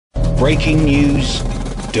Breaking news,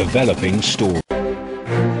 developing story.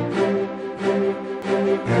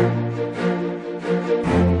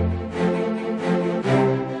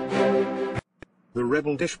 The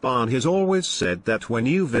Rebel Dish Barn has always said that when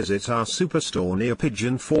you visit our superstore near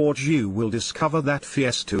Pigeon Forge you will discover that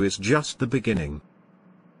Fiesta is just the beginning.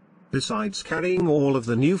 Besides carrying all of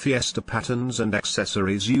the new Fiesta patterns and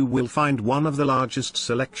accessories, you will find one of the largest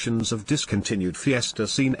selections of discontinued Fiesta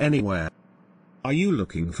seen anywhere. Are you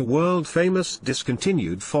looking for world-famous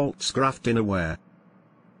discontinued Pfaltzgraff dinnerware?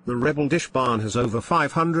 The Rebel Dish Barn has over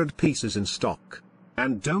 500 pieces in stock.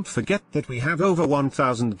 And don't forget that we have over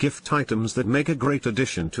 1,000 gift items that make a great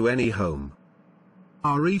addition to any home.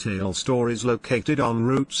 Our retail store is located on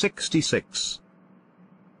Route 66.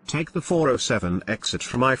 Take the 407 exit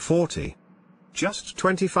from I-40. Just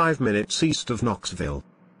 25 minutes east of Knoxville.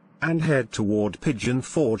 And head toward Pigeon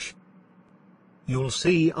Forge. You'll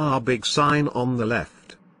see our big sign on the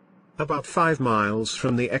left. About 5 miles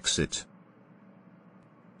from the exit.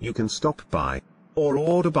 You can stop by, or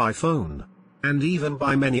order by phone, and even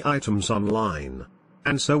buy many items online.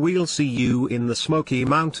 And so we'll see you in the Smoky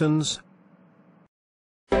Mountains,